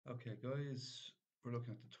Okay, guys, we're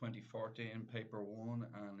looking at the 2014 paper one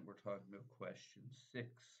and we're talking about question 6.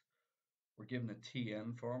 We're given a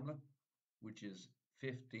TN formula, which is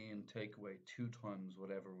 15 take away 2 times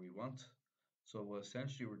whatever we want. So what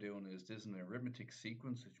essentially we're doing is this is an arithmetic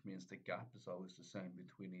sequence, which means the gap is always the same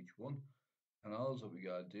between each one. And all that we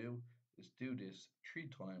gotta do is do this 3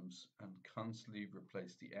 times and constantly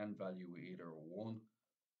replace the n value with either 1,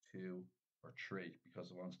 2, or 3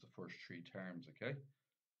 because it wants the first 3 terms, okay?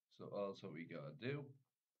 So also we gotta do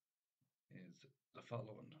is the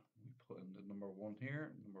following. We put in the number 1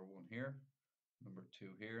 here, number 1 here, number 2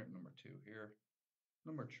 here, number 2 here,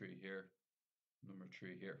 number 3 here, number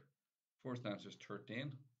 3 here. First answer is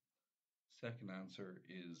 13. Second answer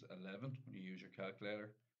is 11 when you use your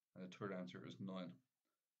calculator. And the third answer is 9.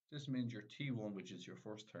 This means your T1, which is your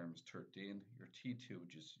first term, is 13. Your T2,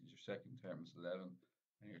 which is your second term, is 11.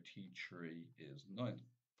 And your T3 is 9.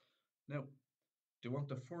 Now, do you want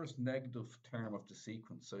the first negative term of the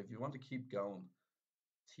sequence? So if you want to keep going,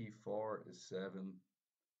 T4 is 7,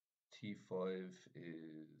 T5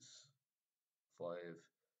 is 5,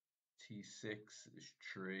 T6 is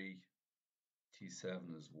 3,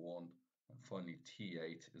 T7 is 1, and finally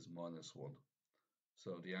T8 is minus 1.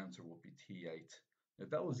 So the answer would be T8. Now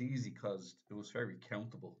that was easy because it was very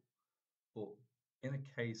countable, but in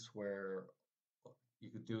a case where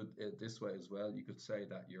you could do it this way as well, you could say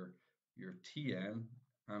that your Tn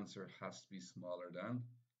answer has to be smaller than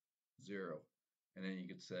 0. And then you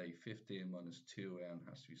could say 15 minus 2n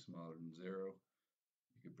has to be smaller than 0.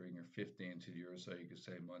 You could bring your 15 to the other side. You could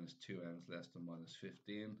say minus 2n is less than minus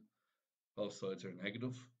 15. Both sides are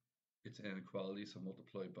negative. It's an inequality, so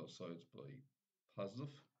multiply both sides by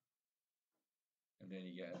positive. And then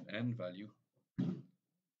you get an n value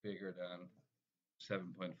bigger than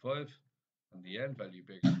 7.5. And the n value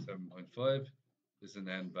bigger than 7.5 is an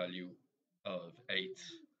n value of 8,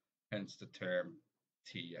 hence the term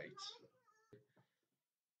T8.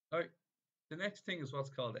 All right, the next thing is what's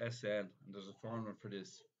called Sn, and there's a formula for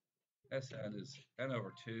this. Sn is n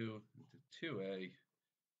over 2 into 2a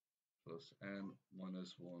plus n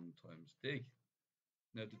minus 1 times d.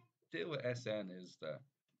 Now the deal with Sn is that,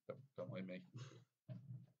 don't mind me,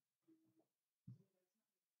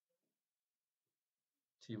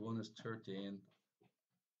 T1 is 13,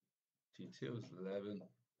 T2 is 11,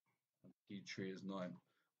 and T3 is 9.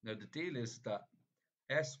 Now the deal is that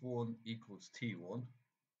S1 equals T1,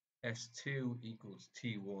 S2 equals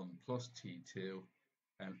T1 plus T2,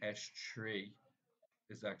 and S3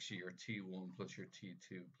 is actually your T1 plus your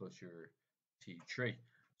T2 plus your T3.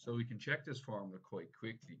 So we can check this formula quite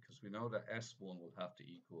quickly because we know that S1 will have to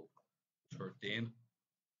equal 13,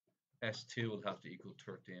 S2 will have to equal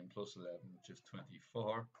 13 plus 11, which is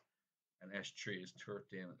 24, and S3 is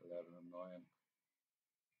 13, 11, and 9,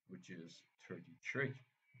 which is 33.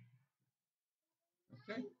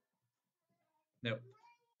 Okay. Now,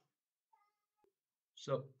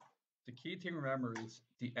 so the key thing remember is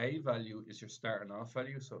the A value is your starting off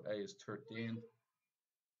value, so A is 13.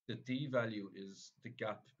 The D value is the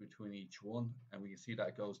gap between each one, and we can see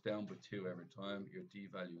that goes down by 2 every time. Your D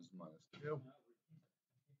value is minus 2.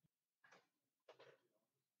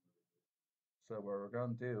 So what we're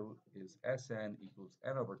going to do is Sn equals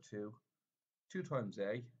n over 2, 2 times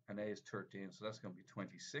A, and A is 13, so that's going to be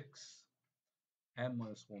 26. N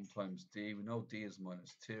minus 1 times D, we know D is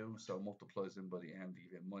minus 2, so it multiplies in by the n to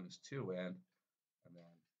give you minus 2n, and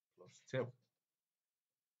then plus 2.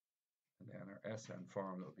 And then our Sn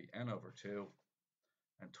formula will be n over 2,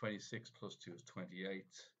 and 26 plus 2 is 28,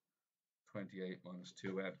 28 minus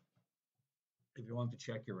 2n. If you want to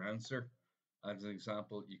check your answer, as an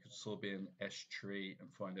example, you could sub in S3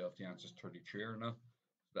 and find out if the answer is 33 or not.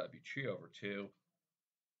 So that'd be 3 over 2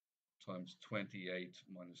 times 28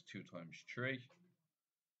 minus 2 times 3.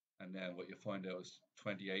 And then what you find out is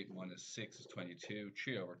 28 minus 6 is 22,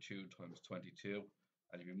 3 over 2 times 22.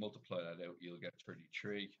 And if you multiply that out, you'll get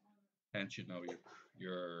 33. Hence, you know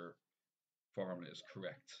your formula is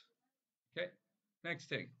correct. Okay, next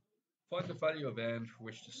thing. Find the value of n for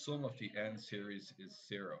which the sum of the n series is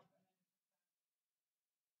 0.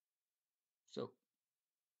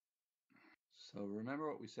 So remember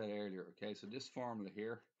what we said earlier, okay? So this formula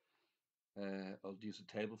here, I'll use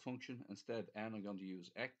a table function. Instead of n, I'm going to use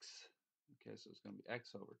x. Okay, so it's going to be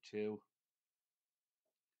x over 2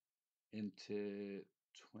 into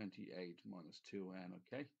 28 minus 2n,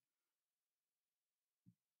 okay?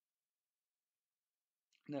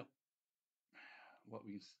 Now, what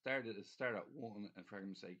we started is start at 1, and for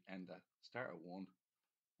argument's sake, end at, start at 1,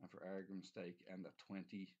 and for argument's sake, end at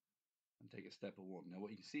 20, and take a step of 1. Now,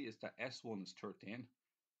 what you can see is that S1 is 13.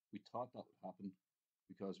 We thought that would happen.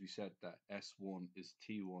 because we said that S1 is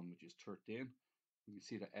T1, which is 13. We can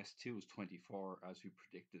see that S2 is 24 as we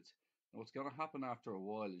predicted. And what's going to happen after a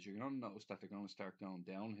while is you're going to notice that they're going to start going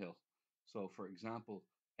downhill. So for example,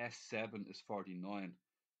 S7 is 49,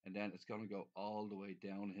 and then it's going to go all the way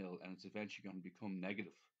downhill, and it's eventually going to become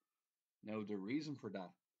negative. Now, the reason for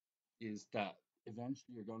that is that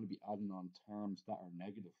eventually you're going to be adding on terms that are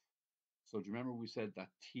negative. So do you remember we said that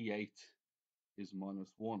T8 is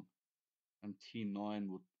 -1, and T9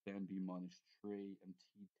 would then be -3, and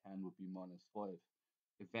T10 would be -5.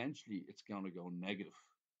 Eventually, it's going to go negative.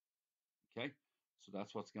 Okay, so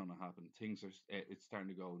that's what's going to happen. Things are it's starting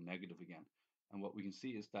to go negative again, and what we can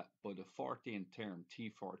see is that by the 14th term,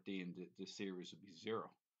 T14, the series will be 0.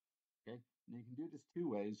 Okay, and you can do this two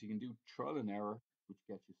ways. You can do trial and error, which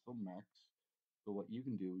gets you some marks. So what you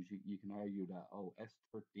can do is you can argue that, oh,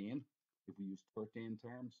 S13, if we use 13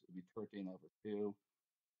 terms, it'd be 13 over 2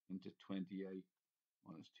 into 28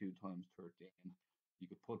 minus 2 times 13. You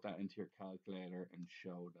could put that into your calculator and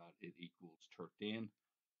show that it equals 13.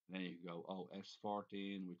 And then you go, oh,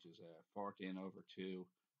 S14, which is 14 over 2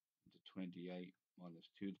 into 28 minus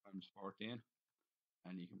 2 times 14.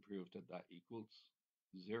 And you can prove that that equals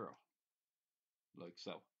 0, like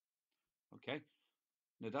so. Okay,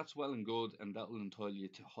 now that's well and good, and that will entitle you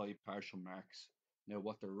to high partial marks. Now,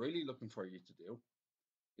 what they're really looking for you to do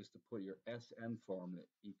is to put your SN formula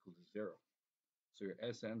equal to 0. So your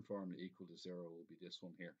SN formula equal to 0 will be this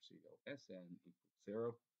one here. So you go SN equals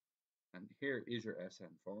 0. And here is your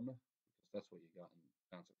SN formula, because that's what you got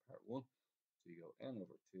in answer part 1. So you go n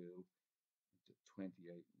over 2 into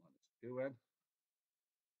 28 minus 2n.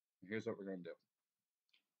 And here's what we're going to do.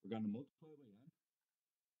 We're going to multiply by n.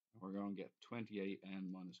 And we're going to get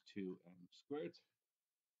 28n minus 2n squared.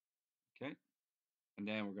 Okay. And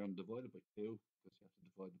then we're going to divide it by 2, because you have to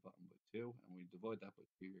divide the bottom by 2. And we divide that by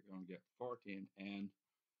 2, you're going to get 14n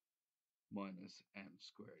minus n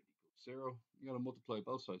squared equals 0. You got to multiply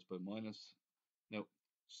both sides by minus. Now,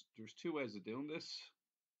 there's two ways of doing this.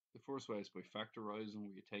 The first way is by factorizing,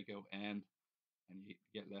 where you take out n and you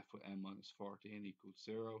get left with n minus 14 equals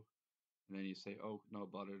 0. And then you say, oh, no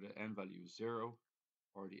bother, the n value is 0,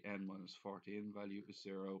 or the n minus 14 value is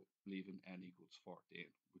 0, leaving n equals 14,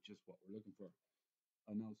 which is what we're looking for.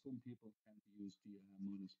 I know some people tend to use the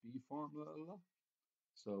minus b formula a lot.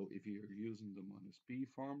 So if you're using the minus b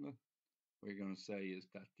formula, what you're going to say is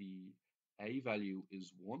that the a value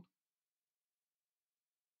is 1,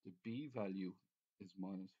 the b value is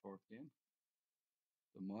minus 14,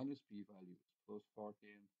 the minus b value is plus 14,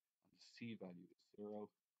 and the c value is 0.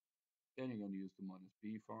 Then you're going to use the minus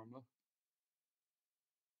b formula,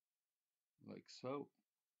 like so.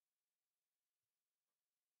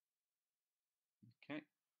 Okay,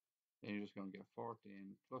 then you're just going to get 14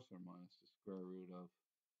 plus or minus the square root of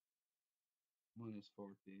minus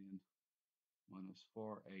 14 minus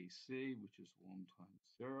 4ac, which is 1 times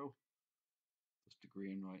 0. Just the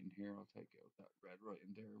green right in here, I'll take out that red right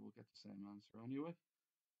in there, we'll get the same answer anyway.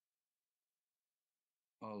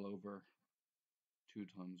 All over 2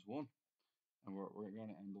 times 1. And what we're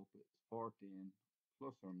going to end up with 14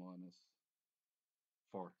 plus or minus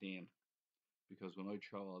 14. Because when I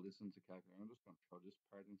throw all this into the calculator, I'm just going to throw this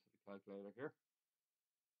part into the calculator here.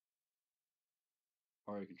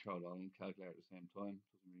 Or I can throw it all in the calculator at the same time,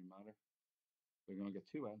 doesn't really matter. We're going to get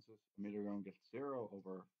two answers. I'm either going to get 0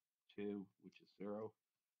 over 2, which is 0,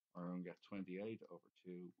 or I'm going to get 28 over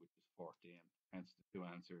 2, which is 14. Hence the two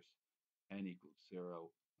answers, n equals 0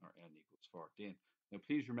 or n equals 14. Now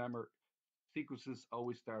please remember, sequences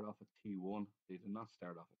always start off at T1. They do not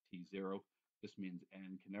start off at T0. This means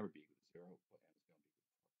n can never be equal to 0, but n is going to be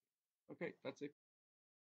equal to 14. Okay, that's it.